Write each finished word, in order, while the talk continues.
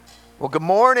Well, good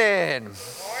morning.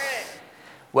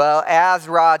 Well, as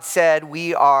Rod said,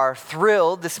 we are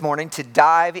thrilled this morning to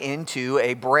dive into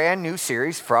a brand new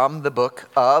series from the book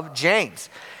of James.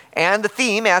 And the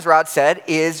theme, as Rod said,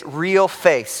 is real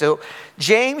faith. So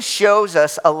James shows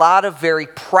us a lot of very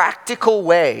practical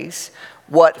ways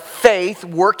what faith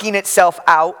working itself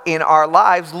out in our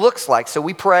lives looks like. So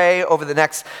we pray over the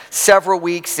next several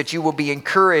weeks that you will be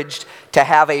encouraged to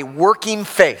have a working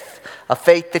faith. A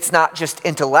faith that's not just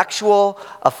intellectual,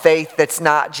 a faith that's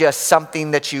not just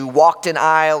something that you walked an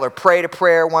aisle or prayed a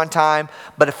prayer one time,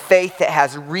 but a faith that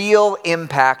has real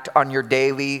impact on your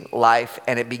daily life.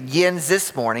 And it begins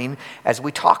this morning as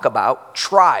we talk about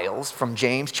trials from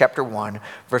James chapter 1,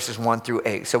 verses 1 through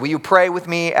 8. So will you pray with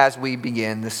me as we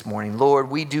begin this morning? Lord,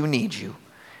 we do need you.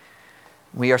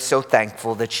 We are so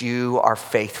thankful that you are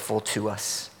faithful to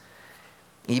us.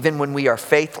 Even when we are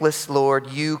faithless,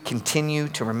 Lord, you continue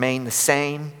to remain the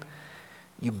same.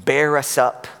 You bear us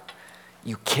up.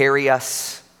 You carry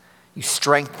us. You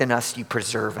strengthen us. You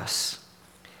preserve us.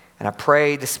 And I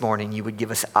pray this morning you would give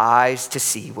us eyes to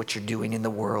see what you're doing in the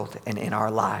world and in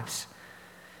our lives.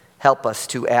 Help us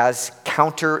to, as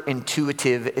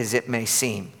counterintuitive as it may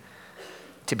seem,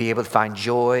 to be able to find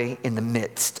joy in the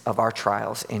midst of our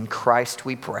trials. In Christ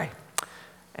we pray.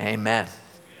 Amen.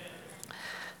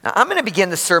 Now, I'm going to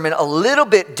begin the sermon a little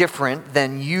bit different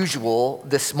than usual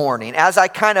this morning. As I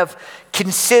kind of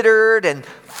considered and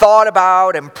thought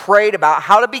about and prayed about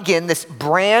how to begin this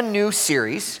brand new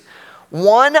series,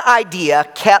 one idea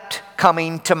kept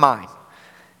coming to mind,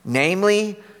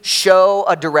 namely, show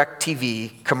a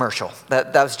DirecTV commercial.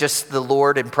 That was just the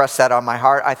Lord impressed that on my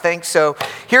heart, I think. So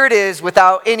here it is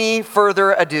without any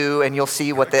further ado, and you'll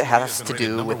see what that has to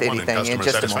do with anything in just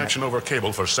a satisfaction moment. Over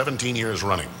cable for 17 years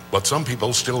running. But some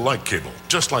people still like cable,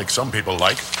 just like some people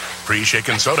like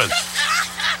pre-shaken sodas,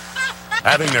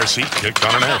 having their seat kicked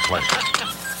on an airplane,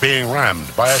 being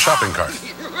rammed by a shopping cart,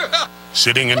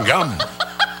 sitting in gum,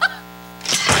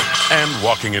 and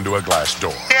walking into a glass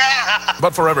door.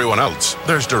 But for everyone else,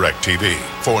 there's DirecTV.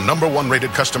 For number one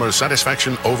rated customer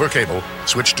satisfaction over cable,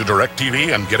 switch to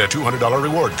DirecTV and get a $200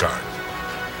 reward card.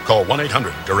 Call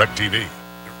 1-800-DirecTV.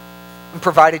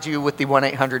 Provided you with the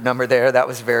 1-800 number there. That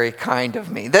was very kind of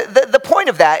me. The point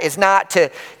of that is not to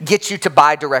get you to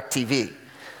buy DirecTV.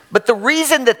 But the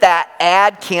reason that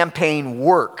ad campaign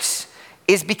works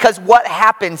is because what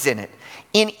happens in it.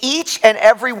 In each and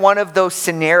every one of those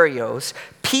scenarios,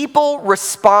 people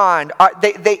respond,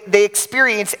 they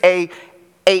experience a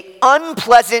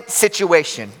unpleasant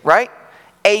situation, right?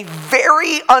 A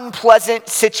very unpleasant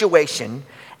situation,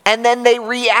 and then they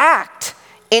react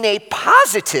in a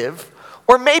positive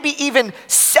or maybe even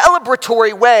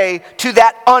celebratory way to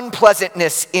that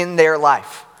unpleasantness in their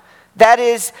life. That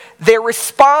is, their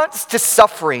response to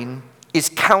suffering is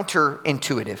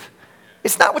counterintuitive.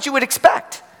 It's not what you would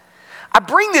expect. I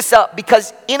bring this up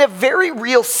because in a very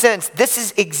real sense, this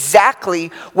is exactly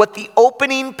what the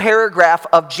opening paragraph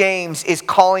of James is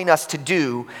calling us to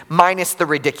do, minus the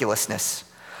ridiculousness.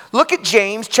 Look at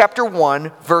James chapter 1,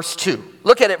 verse 2.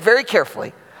 Look at it very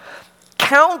carefully.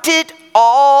 Count it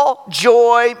all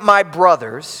joy, my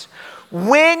brothers,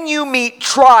 when you meet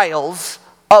trials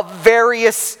of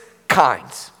various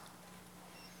kinds.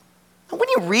 When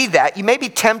you read that, you may be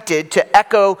tempted to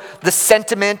echo the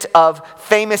sentiment of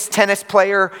famous tennis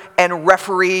player and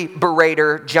referee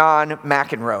berater John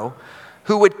McEnroe,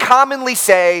 who would commonly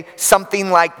say something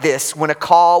like this when a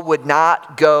call would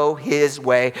not go his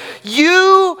way: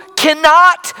 "You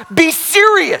cannot be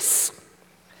serious."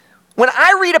 When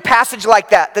I read a passage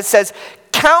like that says,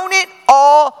 "Count it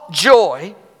all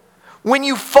joy when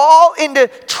you fall into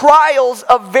trials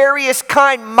of various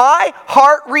kind," my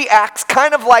heart reacts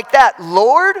kind of like that.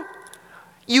 Lord,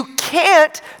 you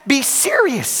can't be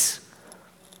serious.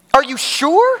 Are you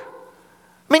sure?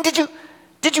 I mean, did you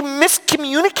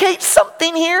miscommunicate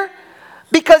something here?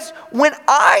 Because when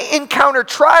I encounter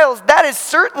trials, that is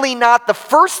certainly not the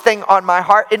first thing on my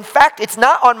heart. In fact, it's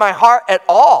not on my heart at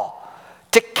all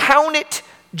to count it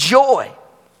joy.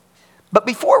 But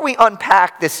before we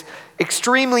unpack this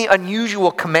extremely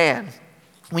unusual command,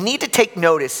 we need to take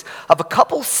notice of a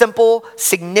couple simple,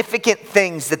 significant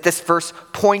things that this verse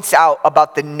points out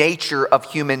about the nature of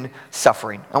human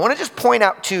suffering. I want to just point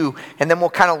out two, and then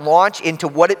we'll kind of launch into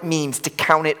what it means to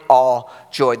count it all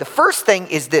joy. The first thing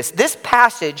is this. This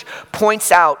passage points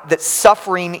out that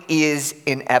suffering is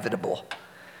inevitable.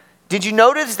 Did you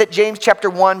notice that James chapter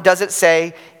 1 doesn't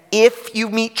say, if you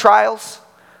meet trials,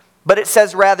 but it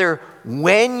says rather,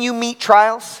 when you meet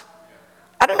trials?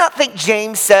 I do not think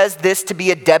James says this to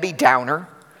be a Debbie Downer,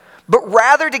 but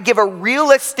rather to give a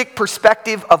realistic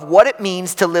perspective of what it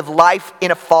means to live life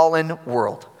in a fallen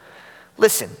world.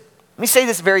 Listen, let me say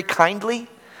this very kindly,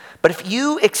 but if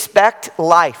you expect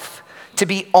life to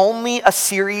be only a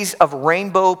series of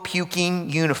rainbow puking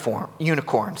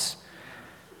unicorns,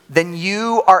 then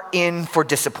you are in for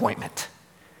disappointment.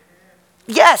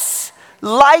 Yes,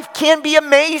 life can be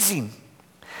amazing.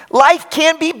 Life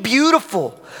can be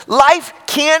beautiful. Life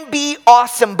can be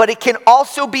awesome, but it can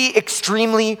also be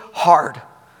extremely hard.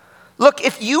 Look,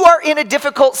 if you are in a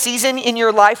difficult season in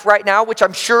your life right now, which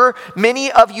I'm sure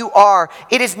many of you are,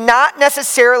 it is not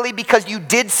necessarily because you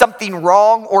did something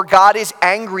wrong or God is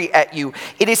angry at you.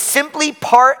 It is simply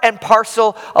part and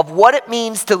parcel of what it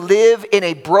means to live in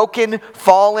a broken,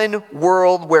 fallen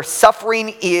world where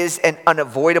suffering is an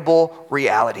unavoidable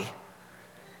reality.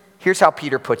 Here's how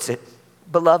Peter puts it.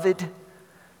 Beloved,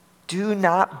 do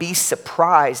not be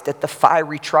surprised at the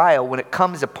fiery trial when it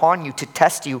comes upon you to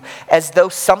test you as though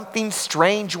something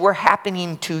strange were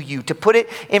happening to you. To put it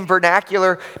in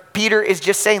vernacular, Peter is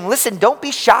just saying, listen, don't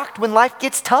be shocked when life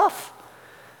gets tough.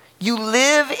 You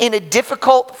live in a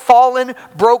difficult, fallen,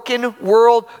 broken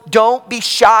world. Don't be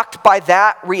shocked by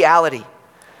that reality.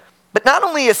 But not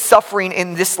only is suffering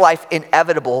in this life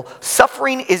inevitable,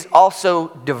 suffering is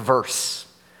also diverse.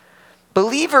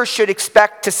 Believers should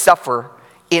expect to suffer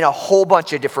in a whole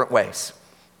bunch of different ways.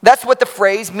 That's what the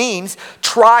phrase means,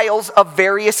 trials of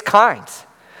various kinds.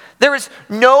 There is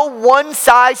no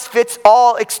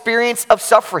one-size-fits-all experience of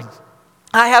suffering.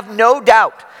 I have no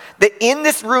doubt that in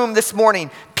this room this morning,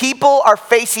 people are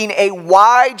facing a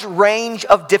wide range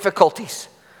of difficulties.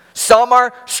 Some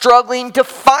are struggling to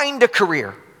find a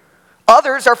career.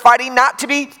 Others are fighting not to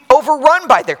be overrun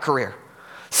by their career.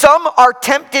 Some are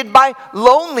tempted by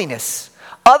loneliness.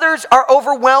 Others are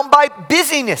overwhelmed by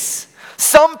busyness.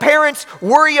 Some parents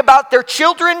worry about their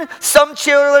children. Some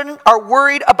children are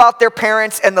worried about their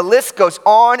parents, and the list goes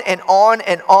on and on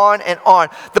and on and on.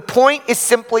 The point is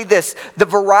simply this: the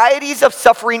varieties of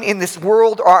suffering in this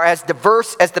world are as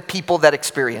diverse as the people that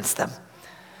experience them.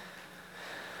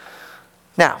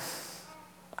 Now,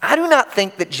 I do not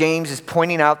think that James is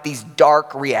pointing out these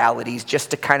dark realities just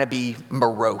to kind of be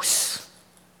morose.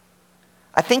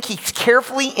 I think he's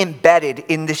carefully embedded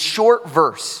in this short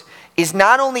verse is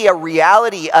not only a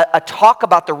reality, a talk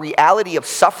about the reality of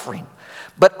suffering,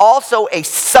 but also a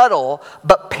subtle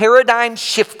but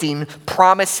paradigm-shifting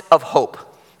promise of hope.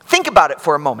 Think about it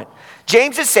for a moment.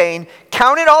 James is saying,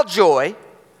 count it all joy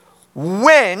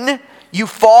when you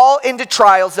fall into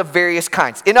trials of various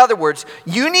kinds. In other words,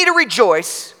 you need to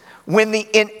rejoice when the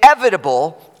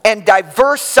inevitable and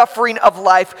diverse suffering of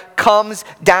life comes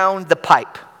down the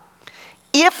pipe.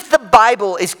 If the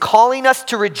Bible is calling us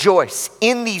to rejoice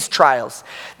in these trials,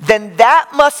 then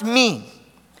that must mean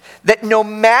that no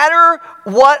matter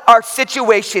what our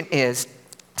situation is,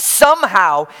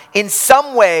 somehow, in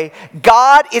some way,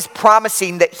 God is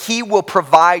promising that he will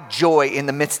provide joy in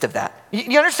the midst of that.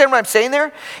 You understand what I'm saying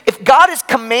there? If God is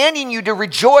commanding you to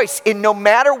rejoice in no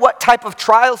matter what type of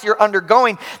trials you're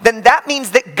undergoing, then that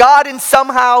means that God in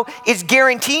somehow is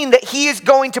guaranteeing that he is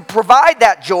going to provide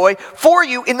that joy for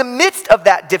you in the midst of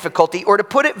that difficulty. Or to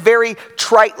put it very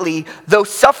tritely, though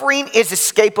suffering is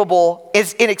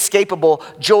inescapable,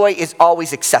 joy is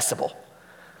always accessible.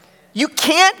 You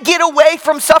can't get away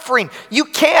from suffering. You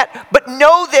can't. But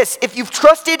know this, if you've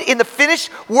trusted in the finished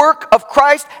work of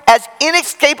Christ, as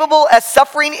inescapable as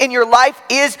suffering in your life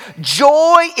is,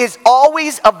 joy is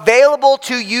always available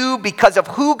to you because of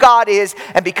who God is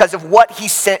and because of what he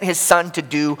sent his son to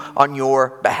do on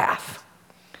your behalf.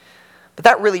 But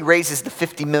that really raises the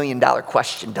 $50 million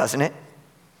question, doesn't it?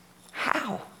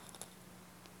 How?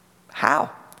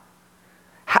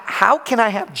 How can I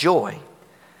have joy?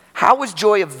 How is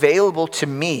joy available to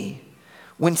me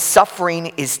when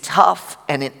suffering is tough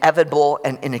and inevitable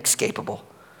and inescapable?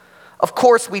 Of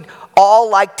course, we'd all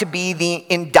like to be the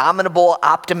indomitable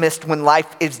optimist when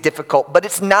life is difficult, but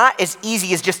it's not as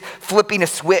easy as just flipping a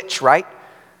switch, right?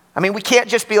 I mean, we can't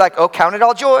just be like, oh, count it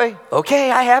all joy. Okay,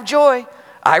 I have joy.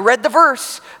 I read the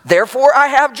verse, therefore I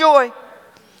have joy.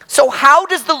 So how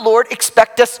does the Lord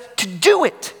expect us to do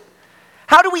it?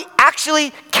 How do we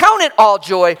actually count it all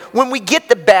joy when we get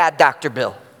the bad doctor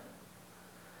bill?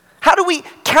 How do we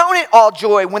count it all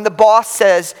joy when the boss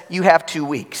says you have 2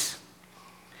 weeks?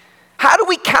 How do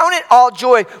we count it all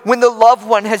joy when the loved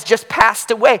one has just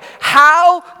passed away?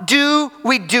 How do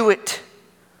we do it?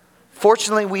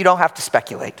 Fortunately, we don't have to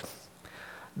speculate.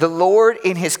 The Lord,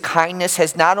 in his kindness,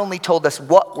 has not only told us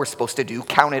what we're supposed to do,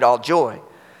 count it all joy,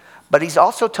 but he's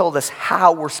also told us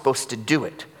how we're supposed to do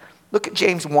it. Look at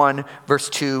James 1, verse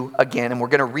 2 again, and we're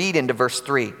going to read into verse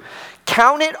 3.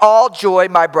 Count it all joy,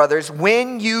 my brothers,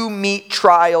 when you meet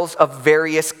trials of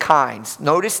various kinds.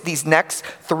 Notice these next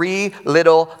three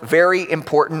little very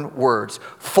important words.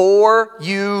 For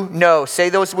you know. Say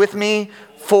those with me.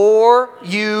 For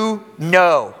you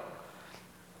know.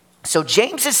 So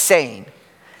James is saying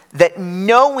that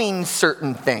knowing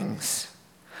certain things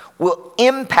will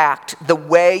impact the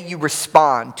way you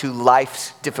respond to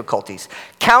life's difficulties.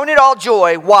 Count it all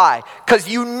joy. Why? Because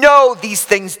you know these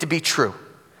things to be true.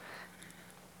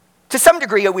 To some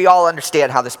degree, we all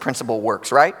understand how this principle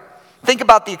works, right? Think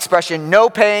about the expression, no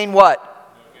pain,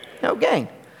 what? No gain.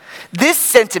 This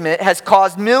sentiment has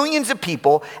caused millions of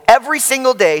people every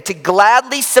single day to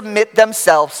gladly submit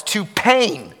themselves to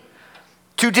pain,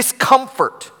 to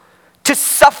discomfort, to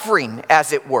suffering,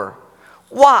 as it were.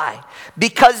 Why?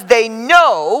 Because they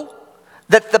know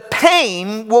that the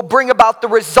pain will bring about the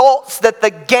results that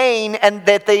the gain and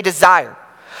that they desire.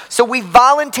 So we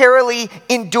voluntarily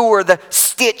endure the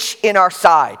stitch in our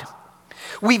side.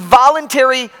 We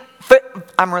voluntarily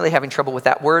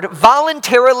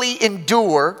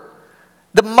endure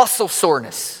the muscle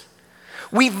soreness.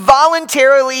 We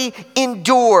voluntarily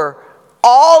endure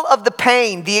all of the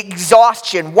pain, the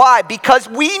exhaustion. Why? Because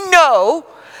we know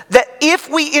that if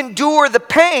we endure the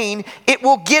pain, it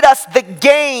will get us the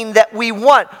gain that we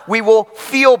want. We will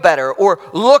feel better or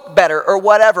look better or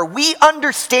whatever. We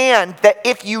understand that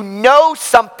if you know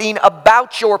something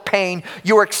about your pain,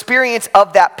 your experience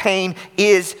of that pain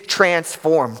is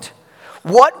transformed.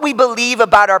 What we believe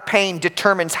about our pain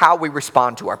determines how we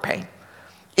respond to our pain.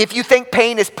 If you think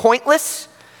pain is pointless,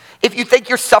 if you think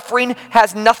your suffering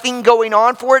has nothing going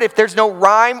on for it, if there's no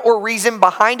rhyme or reason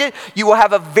behind it, you will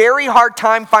have a very hard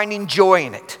time finding joy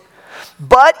in it.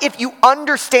 But if you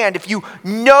understand, if you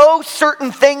know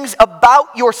certain things about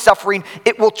your suffering,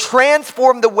 it will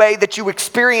transform the way that you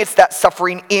experience that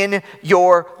suffering in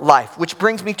your life. Which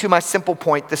brings me to my simple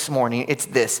point this morning. It's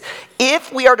this.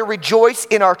 If we are to rejoice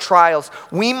in our trials,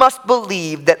 we must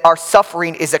believe that our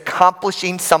suffering is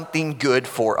accomplishing something good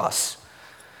for us.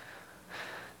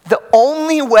 The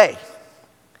only way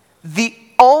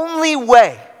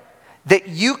that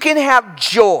you can have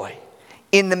joy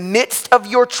in the midst of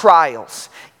your trials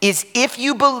is if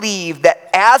you believe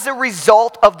that as a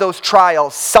result of those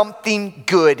trials, something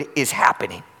good is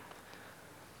happening.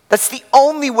 That's the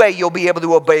only way you'll be able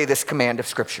to obey this command of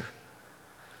Scripture.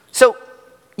 So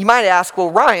you might ask, well,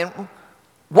 Ryan,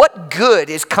 what good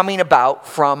is coming about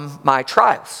from my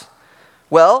trials?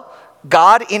 Well,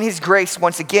 God, in His grace,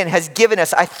 once again, has given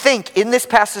us, I think, in this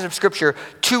passage of Scripture,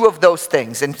 two of those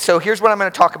things. And so here's what I'm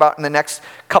going to talk about in the next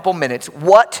couple minutes.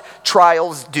 What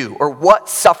trials do, or what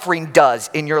suffering does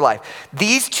in your life.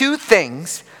 These two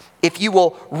things, if you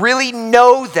will really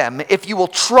know them, if you will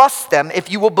trust them, if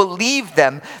you will believe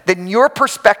them, then your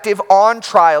perspective on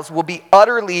trials will be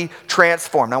utterly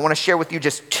transformed. I want to share with you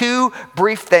just two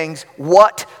brief things,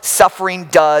 what suffering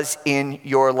does in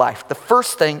your life. The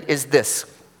first thing is this.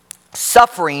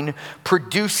 Suffering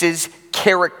produces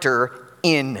character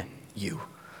in you.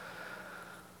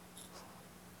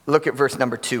 Look at verse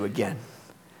number 2 again.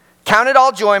 Count it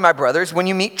all joy, my brothers, when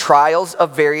you meet trials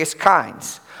of various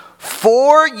kinds.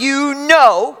 For you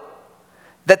know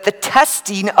that the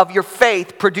testing of your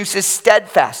faith produces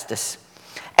steadfastness.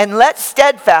 And let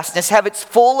steadfastness have its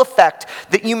full effect,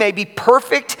 that you may be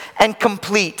perfect and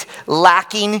complete,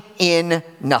 lacking in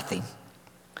nothing.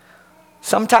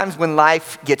 Sometimes when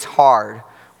life gets hard,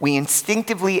 we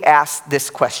instinctively ask this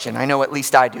question. I know at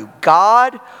least I do.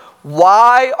 God,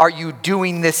 why are you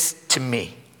doing this to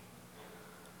me?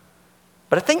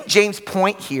 But I think James'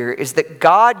 point here is that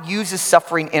God uses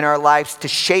suffering in our lives to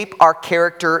shape our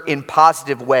character in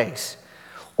positive ways.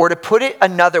 Or to put it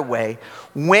another way,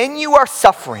 when you are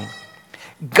suffering,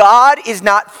 God is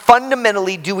not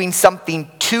fundamentally doing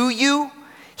something to you,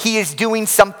 He is doing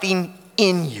something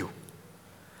in you.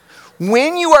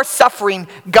 When you are suffering,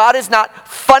 God is not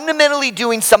fundamentally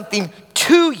doing something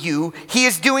to you, He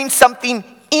is doing something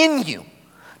in you.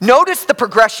 Notice the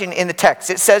progression in the text.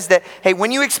 It says that, hey,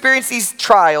 when you experience these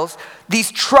trials,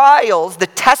 the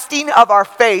testing of our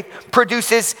faith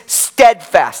produces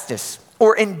steadfastness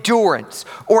or endurance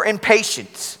or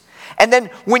impatience. And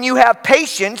then when you have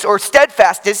patience or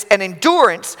steadfastness and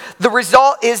endurance, the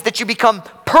result is that you become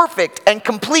perfect and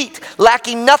complete,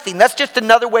 lacking nothing. That's just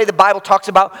another way the Bible talks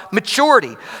about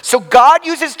maturity. So God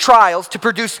uses trials to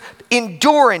produce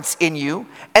endurance in you,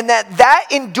 and that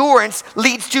endurance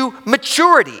leads to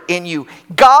maturity in you.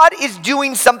 God is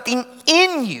doing something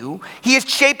in you. He is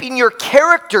shaping your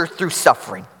character through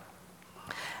suffering.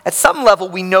 At some level,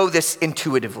 we know this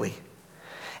intuitively.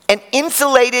 An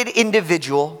insulated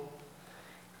individual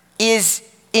is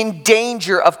in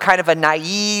danger of kind of a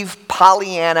naive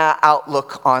Pollyanna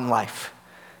outlook on life.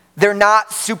 They're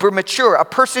not super mature. A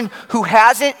person who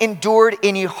hasn't endured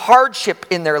any hardship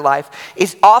in their life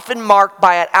is often marked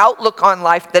by an outlook on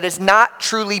life that is not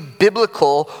truly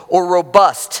biblical or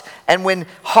robust. And when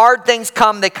hard things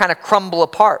come, they kind of crumble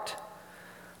apart.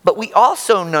 But we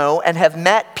also know and have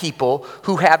met people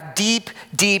who have deep,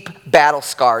 deep battle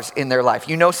scars in their life.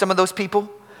 You know some of those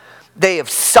people? They have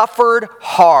suffered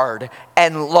hard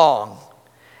and long.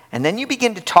 And then you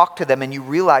begin to talk to them and you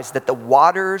realize that the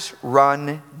waters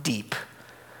run deep.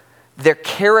 Their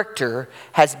character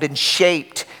has been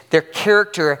shaped. Their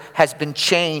character has been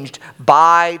changed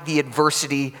by the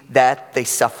adversity that they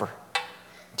suffer.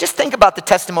 Just think about the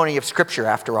testimony of Scripture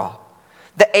after all.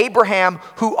 The Abraham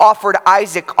who offered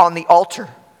Isaac on the altar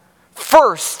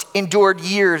first endured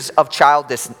years of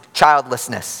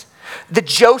childlessness. The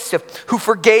Joseph who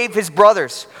forgave his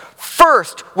brothers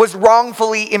first was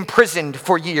wrongfully imprisoned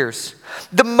for years.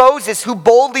 The Moses who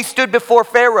boldly stood before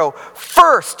Pharaoh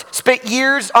first spent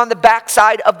years on the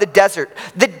backside of the desert.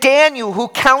 The Daniel who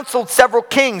counseled several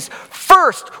kings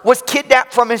first was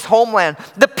kidnapped from his homeland.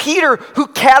 The Peter who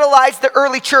catalyzed the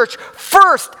early church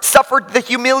first suffered the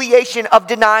humiliation of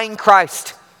denying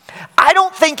Christ. I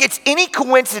don't think it's any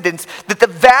coincidence that the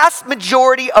vast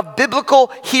majority of biblical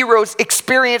heroes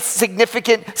experience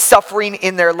significant suffering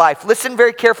in their life. Listen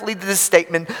very carefully to this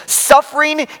statement.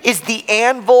 Suffering is the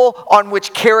anvil on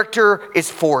which character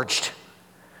is forged.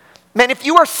 Man, if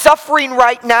you are suffering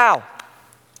right now,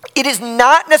 it is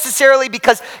not necessarily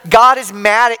because God is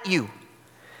mad at you.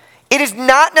 It is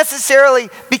not necessarily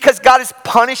because God is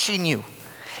punishing you.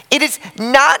 It is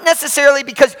not necessarily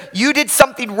because you did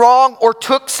something wrong or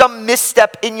took some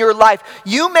misstep in your life.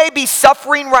 You may be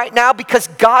suffering right now because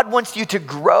God wants you to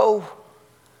grow.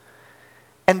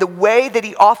 And the way that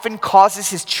he often causes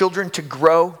his children to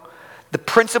grow, the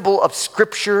principle of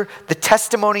Scripture, the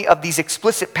testimony of these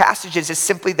explicit passages is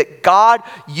simply that God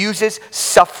uses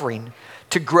suffering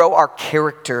to grow our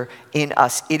character in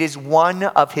us. It is one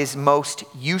of his most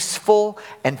useful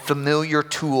and familiar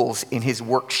tools in his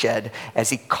workshed as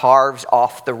he carves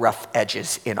off the rough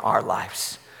edges in our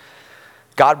lives.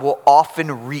 God will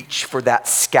often reach for that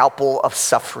scalpel of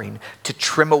suffering to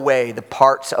trim away the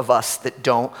parts of us that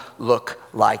don't look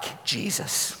like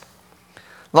Jesus.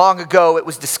 Long ago, it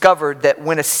was discovered that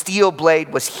when a steel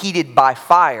blade was heated by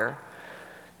fire,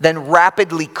 then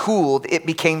rapidly cooled, it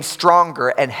became stronger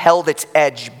and held its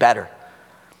edge better.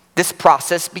 This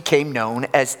process became known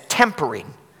as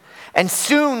tempering. And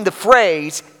soon the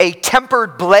phrase, a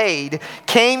tempered blade,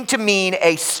 came to mean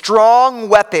a strong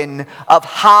weapon of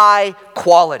high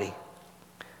quality.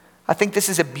 I think this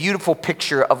is a beautiful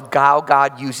picture of how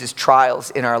God uses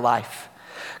trials in our life.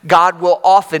 God will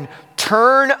often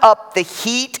turn up the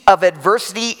heat of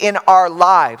adversity in our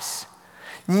lives,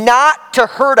 not to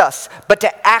hurt us, but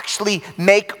to actually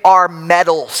make our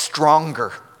metal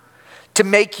stronger, to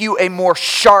make you a more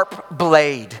sharp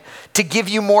blade, to give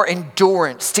you more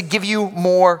endurance, to give you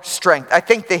more strength. I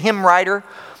think the hymn writer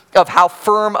of How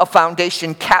Firm a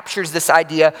Foundation captures this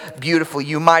idea beautifully.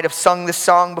 You might have sung this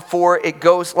song before. It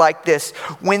goes like this.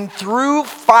 When through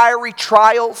fiery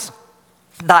trials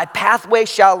thy pathway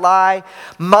shall lie,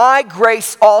 my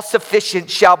grace all sufficient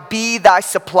shall be thy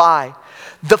supply.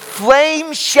 The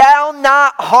flame shall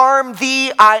not harm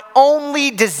thee. I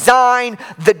only design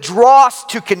the dross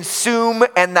to consume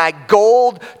and thy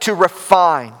gold to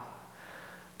refine.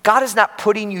 God is not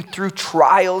putting you through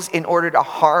trials in order to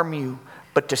harm you,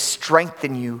 but to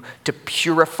strengthen you, to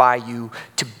purify you,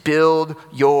 to build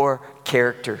your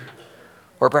character.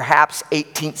 Or perhaps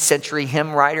 18th century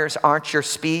hymn writers aren't your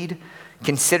speed.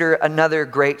 Consider another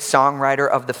great songwriter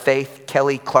of the faith,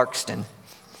 Kelly Clarkson.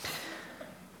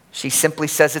 She simply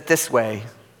says it this way: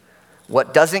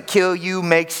 what doesn't kill you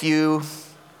makes you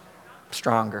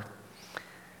stronger.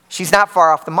 She's not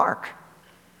far off the mark.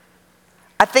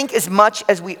 I think as much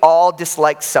as we all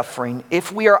dislike suffering,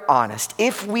 if we are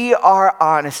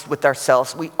honest with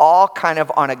ourselves, we all kind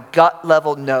of on a gut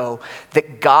level know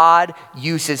that God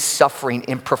uses suffering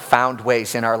in profound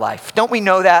ways in our life. Don't we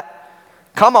know that?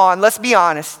 Come on, let's be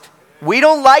honest. We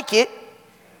don't like it,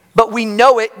 but we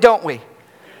know it, don't we?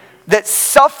 That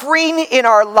suffering in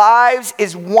our lives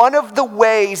is one of the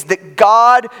ways that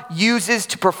God uses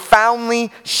to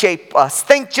profoundly shape us.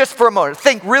 Think just for a moment.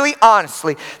 Think really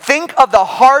honestly. Think of the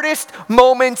hardest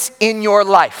moments in your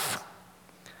life.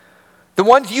 The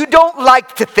ones you don't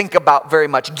like to think about very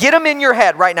much. Get them in your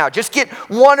head right now. Just get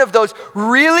one of those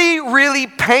really, really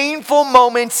painful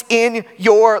moments in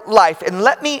your life. And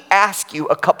let me ask you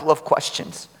a couple of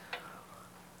questions.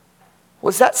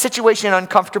 Was that situation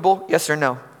uncomfortable? Yes or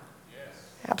no?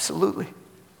 Absolutely.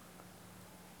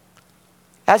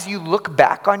 As you look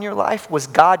back on your life, was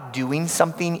God doing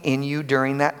something in you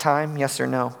during that time? Yes or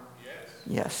no?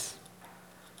 Yes.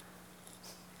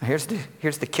 Here's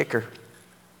the kicker.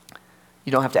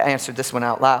 You don't have to answer this one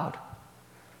out loud.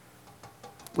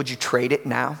 Would you trade it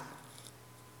now?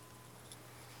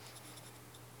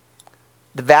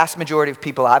 The vast majority of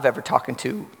people I've ever talked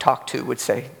to would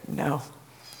say, no.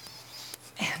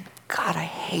 Man, God, I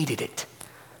hated it.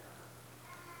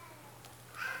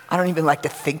 I don't even like to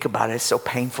think about it. It's so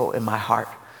painful in my heart.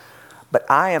 But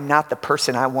I am not the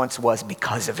person I once was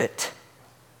because of it.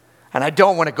 And I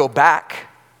don't want to go back.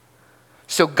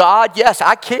 So God, yes,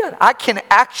 I can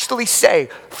actually say,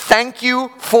 thank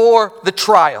you for the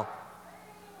trial.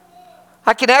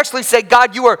 I can actually say,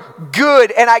 God, you are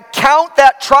good, and I count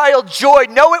that trial joy.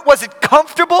 No, it wasn't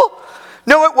comfortable.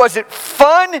 No, it wasn't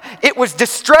fun. It was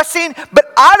distressing,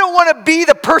 but I don't want to be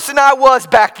the person I was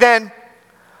back then.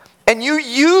 And you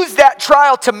use that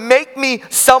trial to make me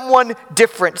someone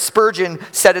different. Spurgeon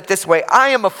said it this way: I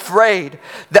am afraid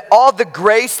that all the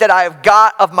grace that I have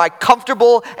got of my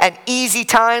comfortable and easy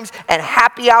times and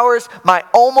happy hours might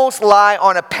almost lie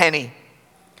on a penny.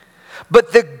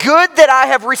 But the good that I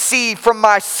have received from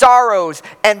my sorrows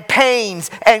and pains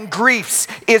and griefs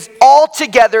is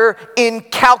altogether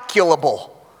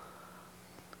incalculable.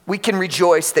 We can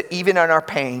rejoice that even in our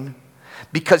pain,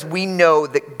 because we know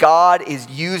that God is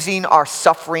using our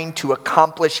suffering to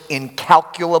accomplish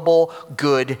incalculable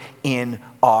good in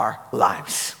our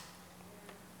lives.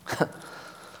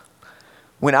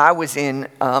 When I was in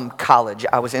college,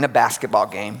 I was in a basketball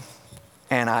game,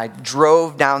 and I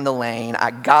drove down the lane.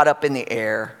 I got up in the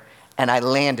air, and I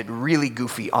landed really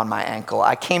goofy on my ankle.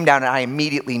 I came down, and I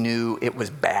immediately knew it was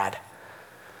bad.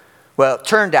 Well, it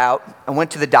turned out, I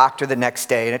went to the doctor the next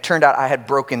day, and it turned out I had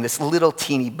broken this little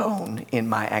teeny bone in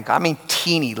my ankle. I mean,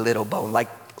 teeny little bone, like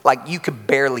you could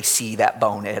barely see that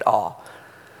bone at all.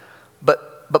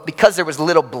 But because there was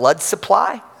little blood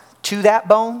supply to that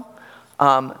bone,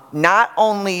 not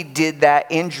only did that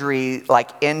injury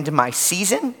end my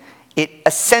season, it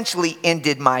essentially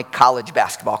ended my college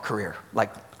basketball career.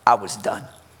 I was done.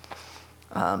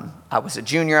 I was a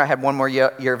junior. I had one more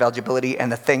year of eligibility,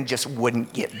 and the thing just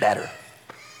wouldn't get better.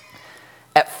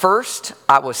 At first,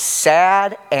 I was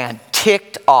sad and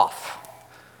ticked off.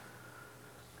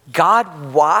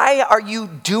 God, why are you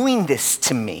doing this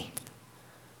to me?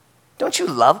 Don't you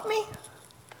love me?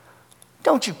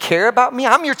 Don't you care about me?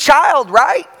 I'm your child,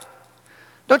 right?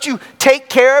 Don't you take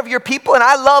care of your people? And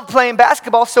I love playing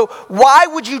basketball, so why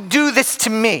would you do this to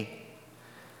me?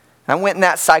 I went in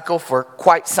that cycle for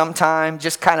quite some time,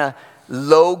 just kind of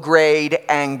low-grade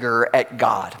anger at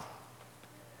God.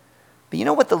 But you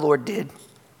know what the Lord did?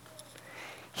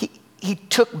 He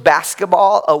took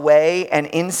basketball away, and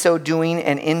in so doing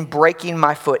and in breaking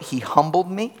my foot, he humbled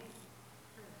me.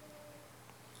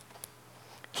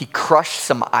 He crushed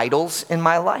some idols in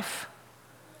my life.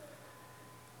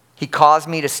 He caused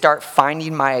me to start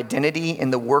finding my identity in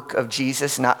the work of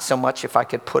Jesus, not so much if I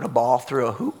could put a ball through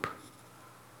a hoop.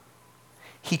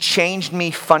 He changed me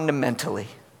fundamentally.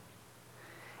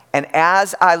 And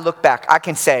as I look back, I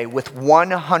can say with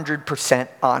 100%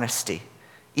 honesty,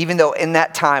 even though in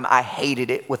that time I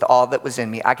hated it with all that was in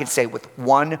me, I can say with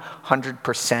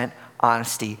 100%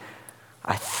 honesty,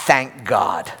 I thank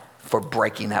God for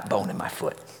breaking that bone in my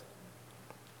foot.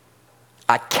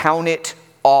 I count it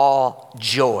all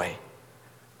joy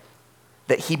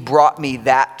that he brought me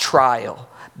that trial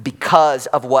because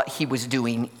of what he was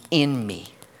doing in me.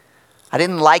 I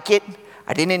didn't like it.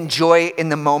 I didn't enjoy it in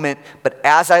the moment. But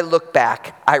as I look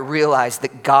back, I realized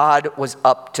that God was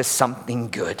up to something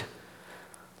good.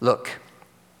 Look,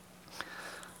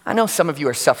 I know some of you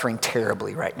are suffering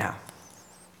terribly right now.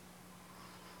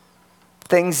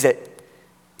 Things that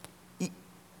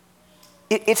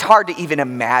it's hard to even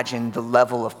imagine the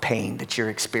level of pain that you're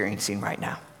experiencing right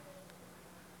now.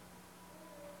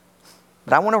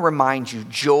 But I want to remind you,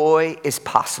 joy is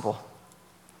possible.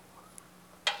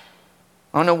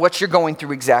 I don't know what you're going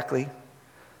through exactly,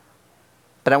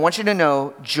 but I want you to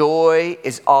know joy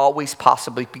is always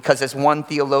possible because, as one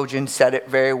theologian said it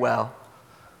very well,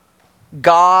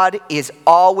 God is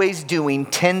always doing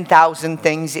 10,000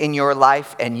 things in your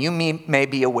life, and you may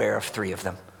be aware of 3 of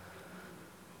them.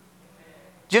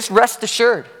 Just rest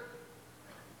assured.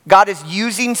 God is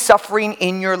using suffering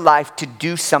in your life to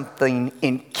do something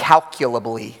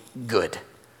incalculably good.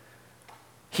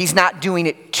 He's not doing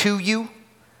it to you.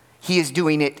 He is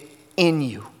doing it in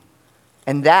you.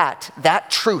 And that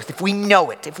truth, if we know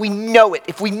it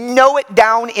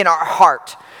down in our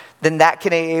heart, then that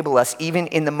can enable us, even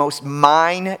in the most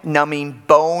mind-numbing,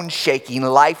 bone-shaking,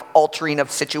 life-altering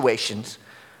of situations,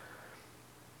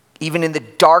 even in the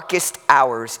darkest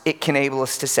hours, it can enable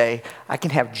us to say, I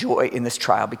can have joy in this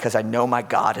trial because I know my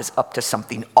God is up to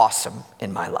something awesome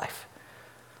in my life.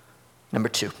 Number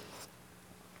 2.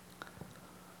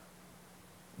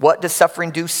 What does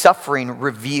suffering do? Suffering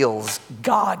reveals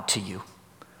God to you.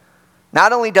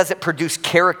 Not only does it produce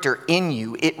character in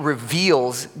you, it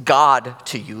reveals God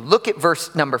to you. Look at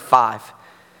verse number 5.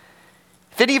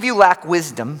 If any of you lack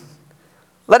wisdom,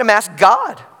 let him ask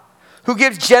God, who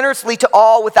gives generously to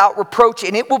all without reproach,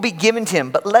 and it will be given to him.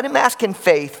 But let him ask in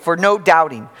faith, for no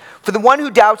doubting. For the one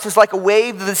who doubts is like a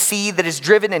wave of the sea that is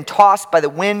driven and tossed by the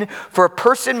wind. For a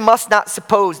person must not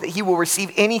suppose that he will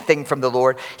receive anything from the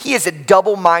Lord. He is a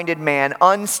double-minded man,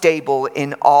 unstable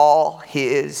in all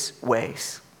his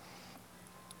ways.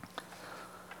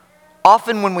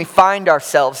 Often when we find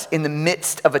ourselves in the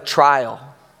midst of a trial,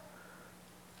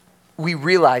 we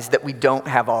realize that we don't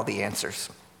have all the answers.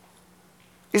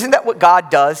 Isn't that what God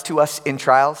does to us in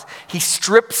trials? He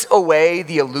strips away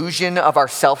the illusion of our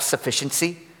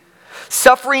self-sufficiency.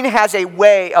 Suffering has a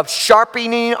way of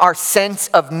sharpening our sense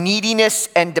of neediness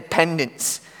and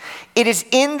dependence. It is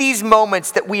in these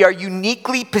moments that we are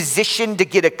uniquely positioned to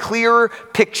get a clearer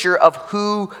picture of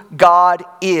who God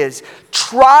is.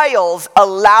 Trials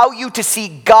allow you to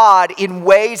see God in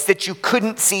ways that you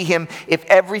couldn't see him if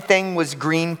everything was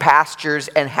green pastures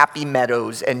and happy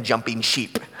meadows and jumping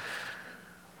sheep.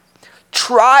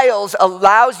 Trials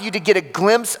allows you to get a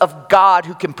glimpse of God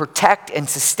who can protect and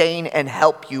sustain and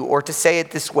help you. Or to say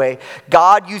it this way,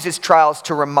 God uses trials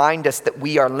to remind us that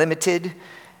we are limited,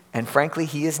 and frankly,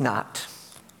 he is not.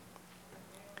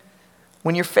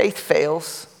 When your faith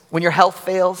fails, when your health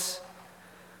fails,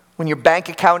 when your bank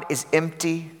account is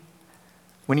empty,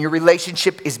 when your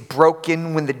relationship is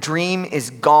broken, when the dream is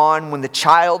gone, when the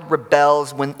child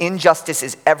rebels, when injustice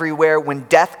is everywhere, when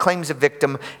death claims a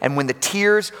victim, and when the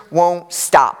tears won't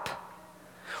stop.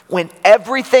 When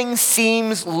everything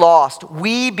seems lost,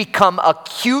 we become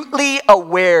acutely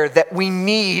aware that we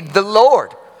need the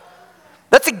Lord.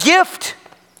 That's a gift.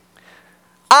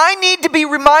 I need to be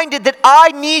reminded that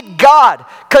I need God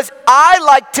because I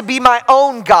like to be my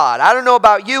own God. I don't know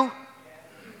about you.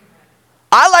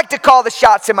 I like to call the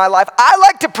shots in my life. I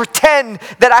like to pretend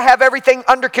that I have everything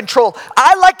under control.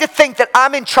 I like to think that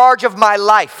I'm in charge of my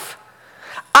life.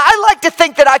 I like to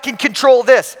think that I can control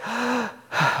this.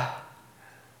 I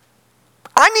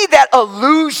need that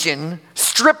illusion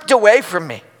stripped away from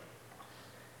me.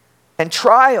 And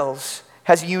trials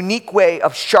has a unique way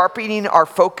of sharpening our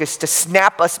focus to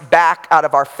snap us back out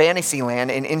of our fantasy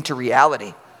land and into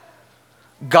reality.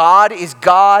 God is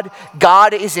God,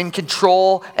 God is in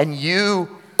control, and you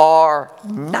are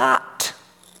not.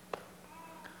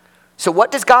 So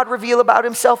what does God reveal about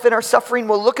himself in our suffering?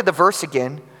 Well, look at the verse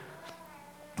again.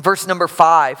 Verse number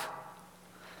 5.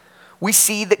 We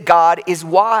see that God is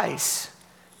wise.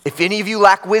 If any of you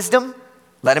lack wisdom,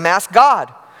 let him ask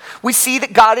God. We see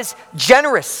that God is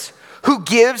generous, who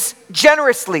gives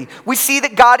generously. We see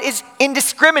that God is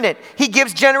indiscriminate. He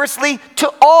gives generously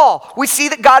to all. We see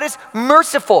that God is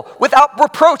merciful, without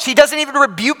reproach. He doesn't even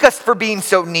rebuke us for being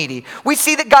so needy. We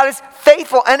see that God is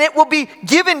faithful, and it will be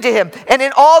given to him. And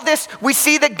in all this, we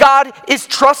see that God is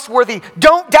trustworthy.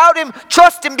 Don't doubt him,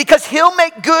 trust him, because he'll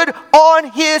make good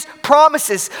on his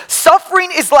promises.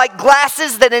 Suffering is like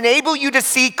glasses that enable you to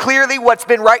see clearly what's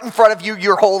been right in front of you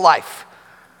your whole life.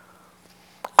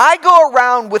 I go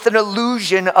around with an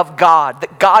illusion of God,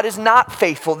 that God is not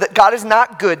faithful, that God is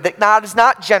not good, that God is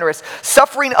not generous.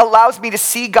 Suffering allows me to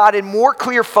see God in more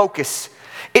clear focus.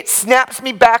 It snaps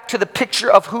me back to the picture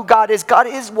of who God is. God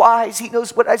is wise. He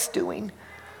knows what he's doing.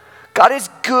 God is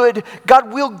good.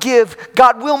 God will give.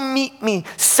 God will meet me.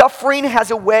 Suffering has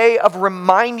a way of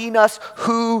reminding us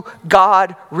who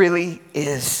God really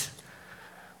is.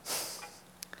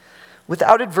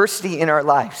 Without adversity in our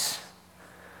lives,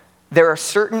 there are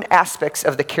certain aspects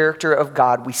of the character of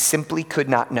God we simply could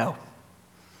not know.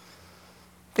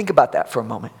 Think about that for a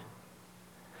moment.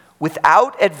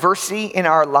 Without adversity in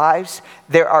our lives,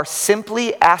 there are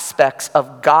simply aspects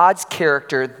of God's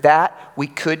character that we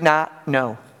could not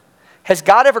know. Has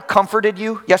God ever comforted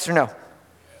you? Yes or no?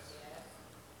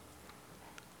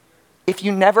 If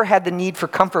you never had the need for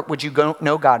comfort, would you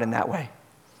know God in that way?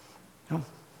 No.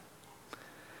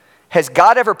 Has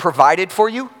God ever provided for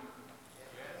you?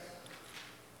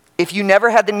 If you never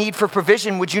had the need for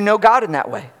provision, would you know God in that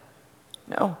way?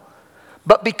 No.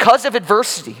 But because of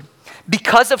adversity,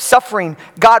 because of suffering,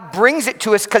 God brings it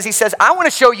to us because he says, I want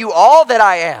to show you all that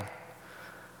I am.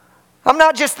 I'm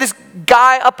not just this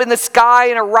guy up in the sky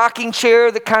in a rocking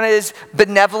chair that kind of is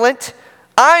benevolent.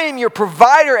 I am your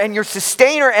provider and your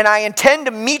sustainer, and I intend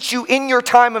to meet you in your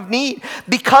time of need.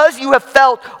 Because you have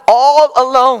felt all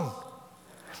alone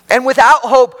and without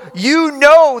hope, you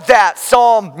know that,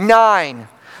 Psalm 9.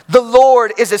 The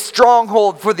Lord is a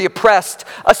stronghold for the oppressed,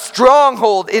 a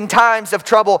stronghold in times of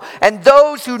trouble. And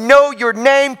those who know your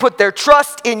name put their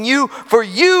trust in you. For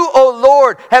you, O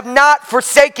Lord, have not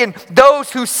forsaken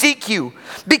those who seek you.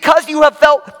 Because you have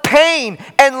felt pain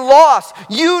and loss,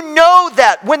 you know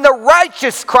that when the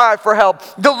righteous cry for help,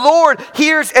 the Lord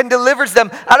hears and delivers them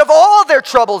out of all their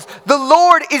troubles. The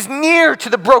Lord is near to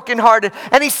the brokenhearted,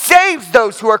 and he saves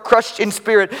those who are crushed in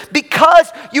spirit.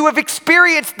 Because you have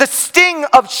experienced the sting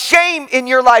of shame in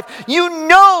your life, you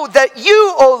know that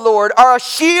you, O Lord, are a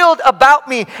shield about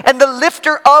me and the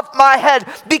lifter of my head.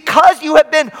 Because you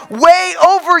have been way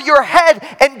over your head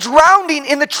and drowning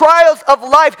in the trials of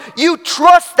life, you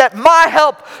trust that my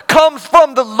help comes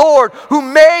from the Lord who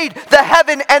made the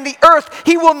heaven and the earth.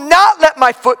 He will not let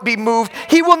my foot be moved.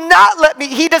 He will not let me.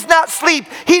 He does not sleep.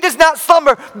 He does not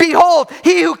slumber. Behold,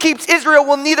 he who keeps Israel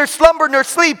will neither slumber nor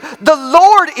sleep. The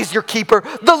Lord is your keeper.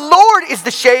 The Lord is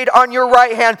the shade on your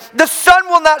right hand. The sun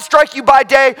will not strike you by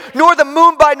day, nor the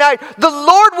moon by night. The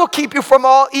Lord will keep you from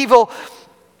all evil.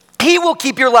 He will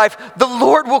keep your life. The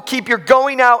Lord will keep your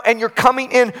going out and your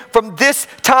coming in from this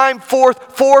time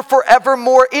forth for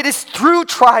forevermore. It is through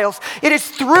trials. It is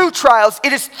through trials.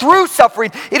 It is through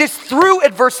suffering. It is through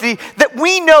adversity that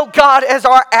we know God as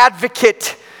our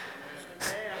advocate,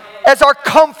 as our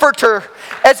comforter,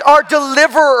 as our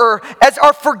deliverer, as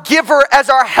our forgiver, as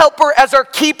our helper, as our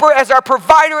keeper, as our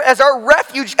provider, as our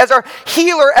refuge, as our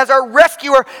healer, as our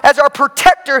rescuer, as our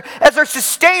protector, as our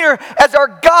sustainer, as our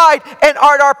guide, and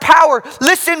our power.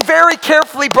 Listen very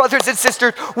carefully, brothers and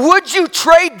sisters. Would you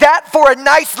trade that for a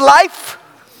nice life?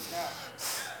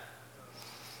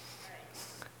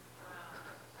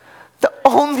 The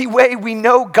only way we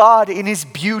know God in his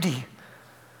beauty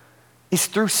is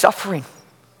through suffering.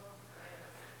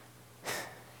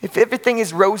 If everything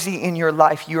is rosy in your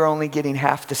life, you're only getting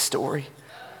half the story.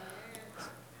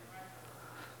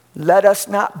 Let us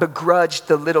not begrudge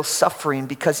the little suffering,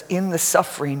 because in the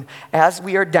suffering, as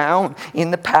we are down in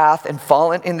the path and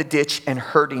fallen in the ditch and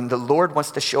hurting, the Lord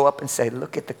wants to show up and say,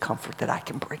 look at the comfort that I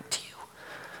can bring to you.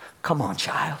 Come on,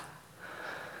 child.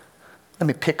 Let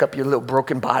me pick up your little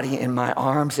broken body in my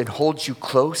arms and hold you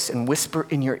close and whisper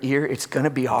in your ear, it's going to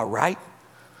be all right.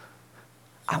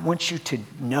 I want you to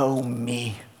know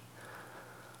me.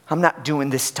 I'm not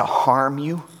doing this to harm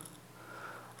you.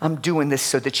 I'm doing this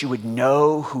so that you would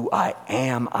know who I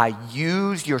am. I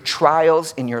use your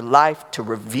trials in your life to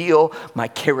reveal my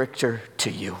character to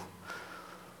you.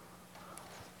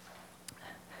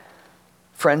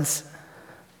 Friends,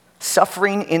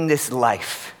 suffering in this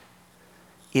life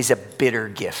is a bitter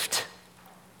gift,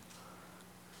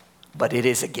 but it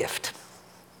is a gift.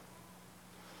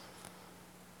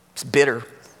 It's bitter,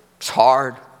 it's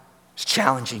hard, it's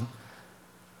challenging.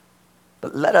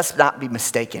 But let us not be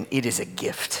mistaken, it is a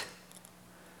gift.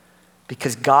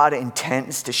 Because God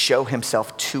intends to show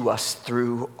himself to us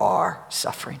through our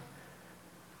suffering.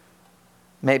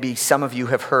 Maybe some of you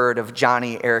have heard of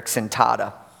Joni Eareckson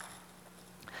Tada.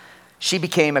 She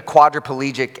became a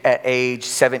quadriplegic at age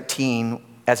 17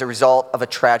 as a result of a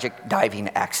tragic diving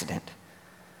accident.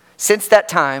 Since that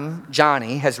time,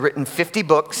 Joni has written 50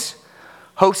 books,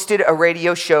 hosted a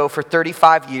radio show for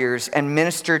 35 years, and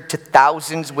ministered to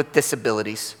thousands with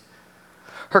disabilities.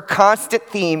 Her constant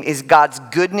theme is God's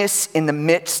goodness in the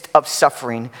midst of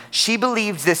suffering. She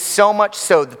believes this so much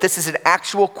so that this is an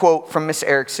actual quote from Miss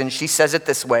Eareckson. She says it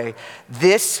this way: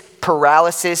 "This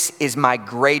paralysis is my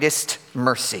greatest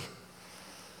mercy."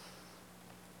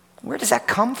 Where does that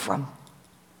come from?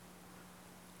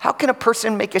 How can a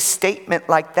person make a statement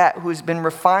like that who has been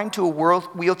refined to a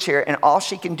wheelchair and all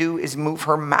she can do is move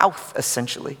her mouth,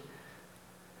 essentially?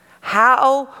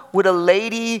 How would a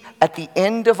lady at the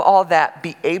end of all that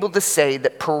be able to say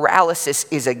that paralysis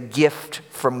is a gift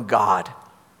from God?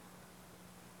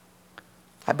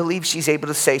 I believe she's able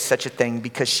to say such a thing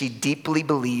because she deeply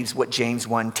believes what James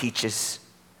 1 teaches.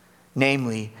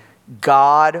 Namely,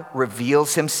 God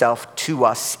reveals himself to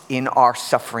us in our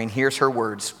suffering. Here's her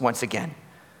words once again.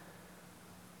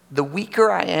 The weaker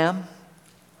I am,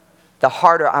 the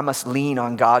harder I must lean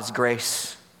on God's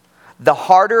grace. The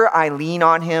harder I lean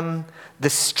on him, the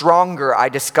stronger I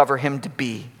discover him to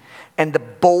be, and the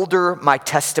bolder my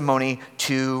testimony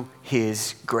to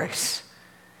his grace.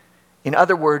 In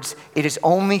other words, it is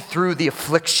only through the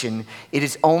affliction, it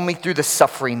is only through the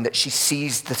suffering that she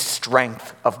sees the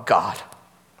strength of God.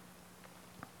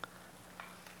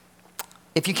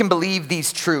 If you can believe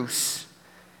these truths,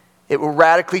 it will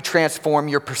radically transform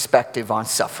your perspective on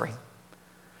suffering.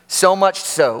 So much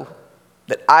so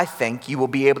that I think you will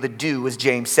be able to do as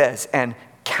James says and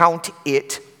count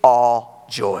it all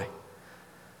joy.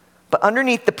 But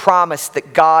underneath the promise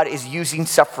that God is using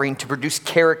suffering to produce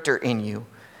character in you,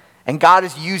 and God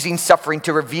is using suffering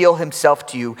to reveal himself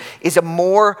to you, is a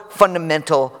more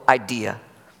fundamental idea.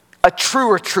 A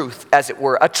truer truth, as it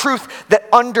were. A truth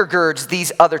that undergirds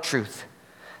these other truths.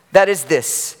 That is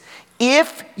this.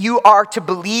 If you are to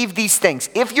believe these things,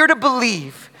 if you're to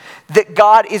believe that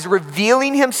God is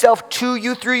revealing himself to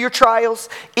you through your trials,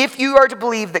 if you are to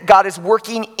believe that God is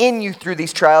working in you through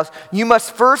these trials, you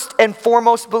must first and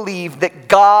foremost believe that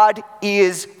God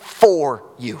is for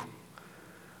you.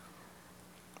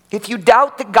 If you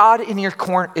doubt that God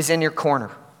is in your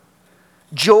corner,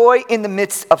 joy in the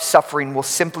midst of suffering will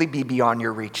simply be beyond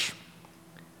your reach.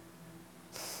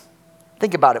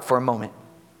 Think about it for a moment.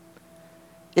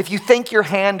 If you think your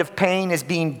hand of pain is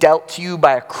being dealt to you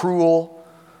by a cruel,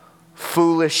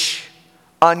 foolish,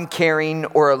 uncaring,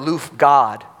 or aloof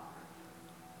God,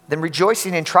 then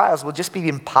rejoicing in trials will just be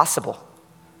impossible.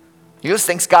 You just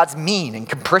think God's mean and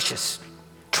capricious,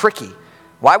 tricky.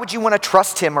 Why would you want to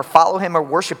trust him or follow him or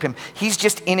worship him? He's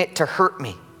just in it to hurt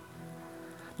me.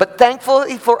 But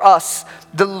thankfully for us,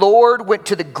 the Lord went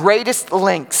to the greatest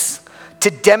lengths to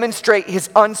demonstrate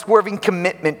his unswerving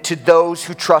commitment to those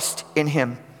who trust in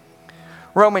him.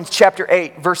 Romans chapter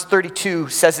 8, verse 32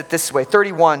 says it this way.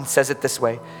 31 says it this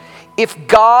way. If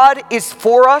God is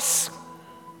for us,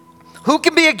 who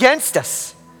can be against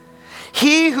us?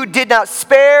 He who did not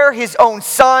spare his own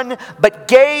son, but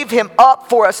gave him up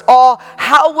for us all,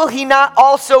 how will he not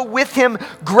also with him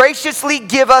graciously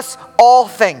give us all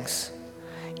things?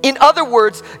 In other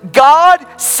words, God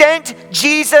sent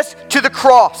Jesus to the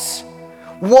cross.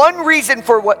 One reason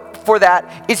for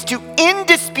that is to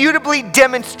indisputably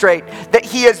demonstrate that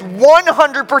he is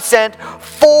 100%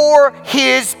 for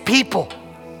his people.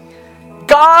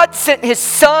 God sent his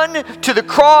son to the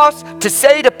cross to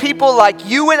say to people like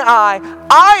you and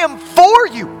I am for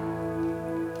you.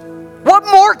 What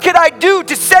more could I do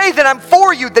to say that I'm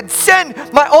for you than send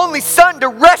my only son to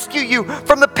rescue you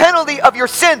from the penalty of your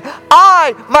sin?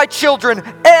 I, my children,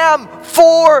 am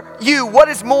for you. What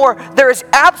is more, there is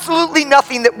absolutely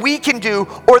nothing that we can do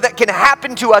or that can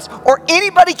happen to us or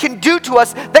anybody can do to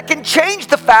us that can change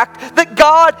the fact that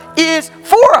God is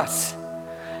for us.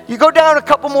 You go down a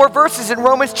couple more verses in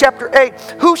Romans chapter 8.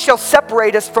 Who shall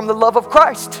separate us from the love of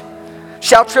Christ?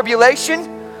 Shall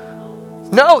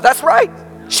tribulation? No, that's right.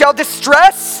 Shall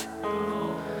distress?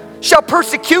 Shall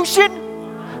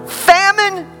persecution?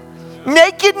 Famine?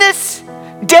 Nakedness?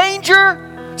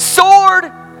 Danger?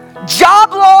 Sword?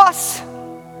 Job loss?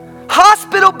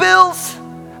 Hospital bills?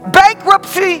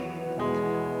 Bankruptcy?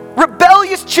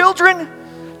 Rebellious children?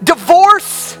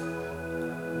 Divorce?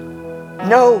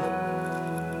 No.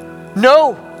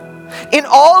 No. In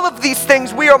all of these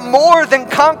things, we are more than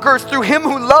conquerors through him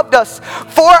who loved us.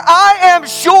 For I am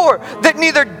sure that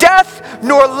neither death,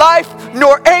 nor life,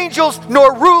 nor angels,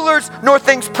 nor rulers, nor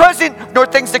things present, nor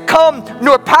things to come,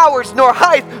 nor powers, nor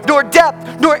height, nor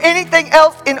depth, nor anything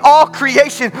else in all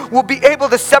creation will be able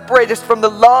to separate us from the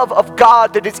love of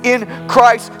God that is in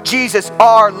Christ Jesus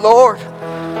our Lord.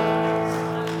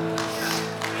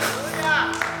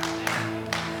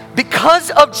 Because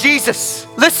of Jesus,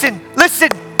 listen.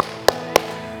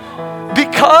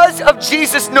 Because of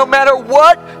Jesus, no matter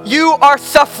what you are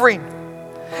suffering,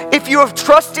 if you have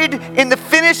trusted in the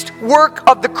finished work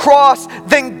of the cross,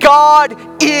 then God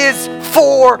is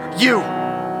for you.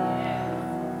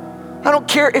 I don't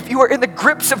care if you are in the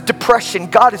grips of depression,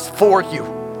 God is for you.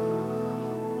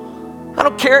 I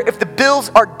don't care if the bills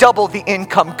are double the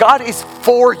income, God is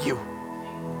for you.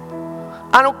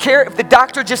 I don't care if the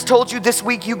doctor just told you this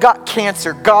week you got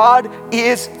cancer, God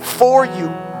is for you.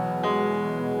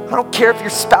 I don't care if your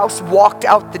spouse walked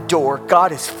out the door,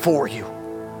 God is for you.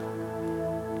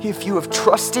 If you have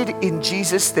trusted in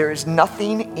Jesus, there is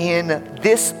nothing in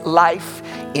this life,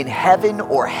 in heaven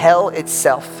or hell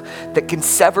itself, that can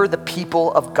sever the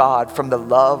people of God from the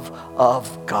love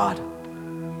of God.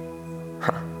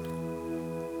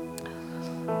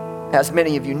 As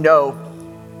many of you know,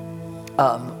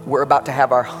 we're about to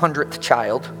have our 100th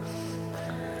child.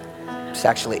 It's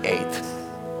actually 8th.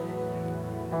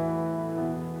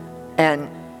 And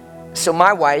so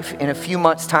my wife, in a few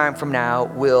months' time from now,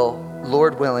 will,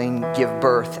 Lord willing, give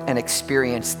birth and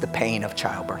experience the pain of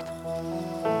childbirth.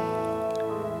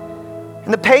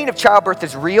 And the pain of childbirth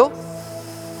is real.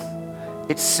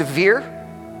 It's severe.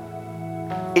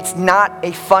 It's not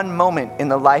a fun moment in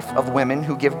the life of women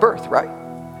who give birth, right?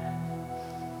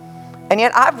 And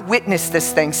yet I've witnessed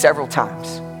this thing several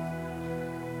times.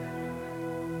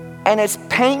 And as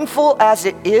painful as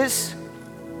it is,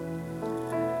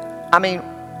 I mean,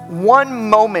 one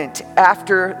moment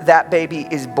after that baby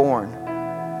is born,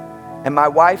 and my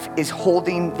wife is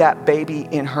holding that baby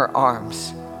in her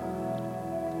arms,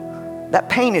 that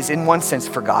pain is in one sense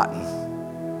forgotten,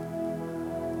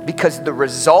 because the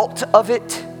result of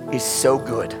it is so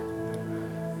good.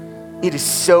 It is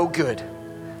so good.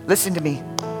 Listen to me.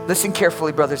 Listen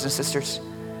carefully, brothers and sisters.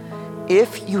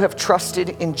 If you have trusted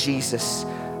in Jesus,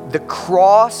 the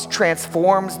cross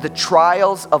transforms the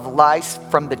trials of life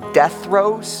from the death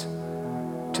throes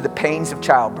to the pains of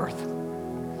childbirth.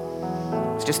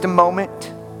 It's just a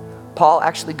moment. Paul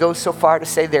actually goes so far to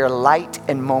say they're light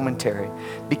and momentary.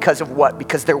 Because of what?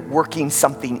 Because they're working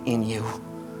something in you.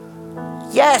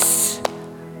 Yes!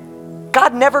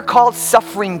 God never called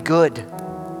suffering good.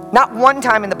 Not one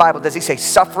time in the Bible does he say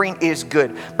suffering is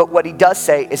good. But what he does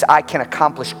say is I can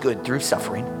accomplish good through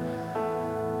suffering.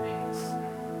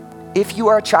 If you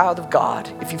are a child of God,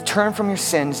 if you've turned from your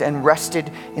sins and rested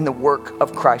in the work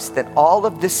of Christ, then all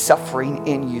of this suffering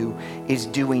in you is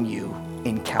doing you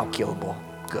incalculable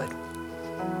good.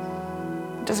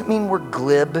 It doesn't mean we're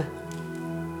glib. It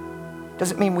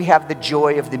doesn't mean we have the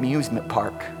joy of the amusement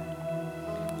park.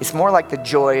 It's more like the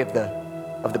joy of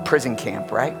the prison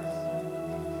camp, right?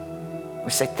 We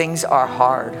say things are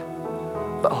hard,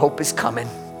 but hope is coming.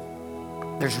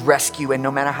 There's rescue, and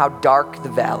no matter how dark the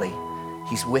valley,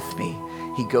 he's with me,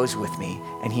 he goes with me,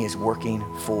 and he is working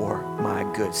for my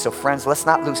good. So friends, let's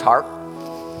not lose heart.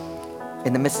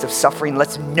 In the midst of suffering,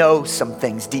 let's know some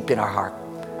things deep in our heart.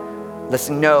 Let's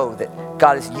know that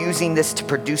God is using this to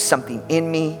produce something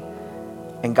in me,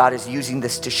 and God is using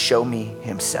this to show me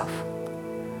himself.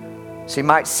 So you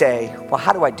might say, well,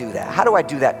 how do I do that? How do I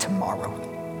do that tomorrow?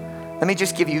 Let me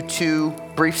just give you two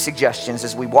brief suggestions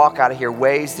as we walk out of here,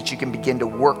 ways that you can begin to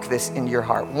work this into your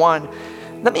heart. One,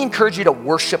 let me encourage you to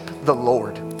worship the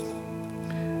Lord.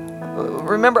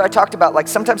 Remember, I talked about like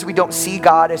sometimes we don't see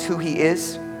God as who he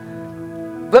is.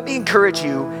 Let me encourage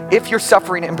you, if you're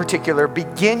suffering in particular,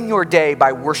 begin your day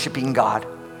by worshiping God.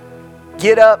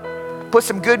 Get up, put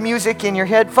some good music in your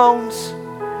headphones,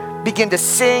 begin to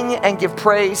sing and give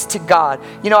praise to God.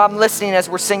 You know, I'm listening as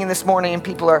we're singing this morning and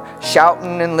people are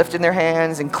shouting and lifting their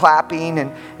hands and clapping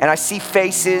and I see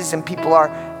faces and people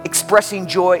are expressing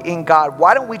joy in God.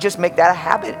 Why don't we just make that a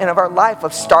habit of our life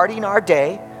of starting our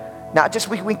day, not just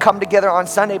we come together on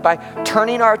Sunday, by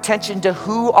turning our attention to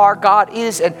who our God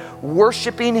is and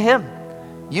worshiping him.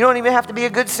 You don't even have to be a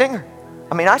good singer.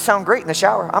 I mean, I sound great in the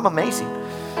shower. I'm amazing.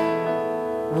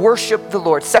 Worship the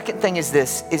Lord. Second thing is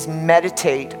this, is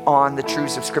meditate on the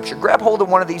truths of Scripture. Grab hold of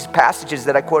one of these passages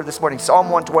that I quoted this morning, Psalm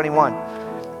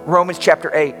 121, Romans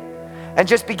chapter 8, and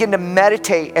just begin to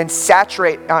meditate and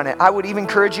saturate on it. I would even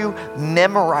encourage you,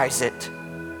 memorize it.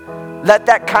 Let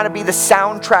that kind of be the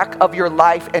soundtrack of your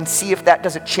life and see if that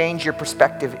doesn't change your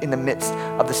perspective in the midst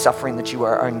of the suffering that you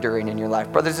are enduring in your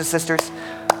life. Brothers and sisters,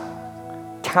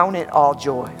 count it all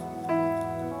joy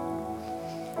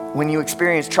when you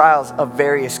experience trials of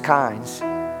various kinds,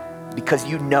 because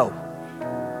you know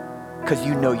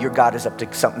your God is up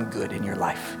to something good in your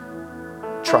life.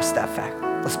 Trust that fact.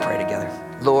 Let's pray together.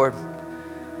 Lord,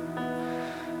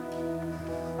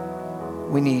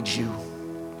 we need you.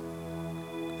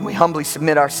 And we humbly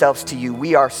submit ourselves to you.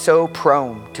 We are so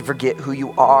prone to forget who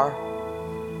you are.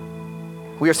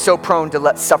 We are so prone to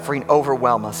let suffering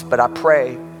overwhelm us, but I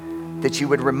pray that you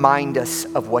would remind us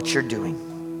of what you're doing.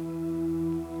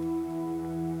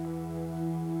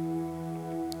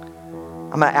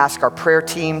 I'm going to ask our prayer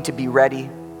team to be ready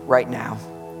right now.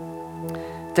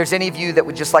 If there's any of you that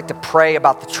would just like to pray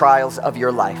about the trials of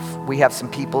your life, we have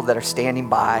some people that are standing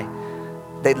by.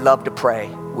 They'd love to pray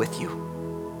with you.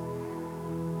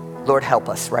 Lord, help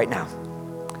us right now.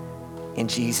 In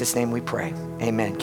Jesus' name we pray. Amen.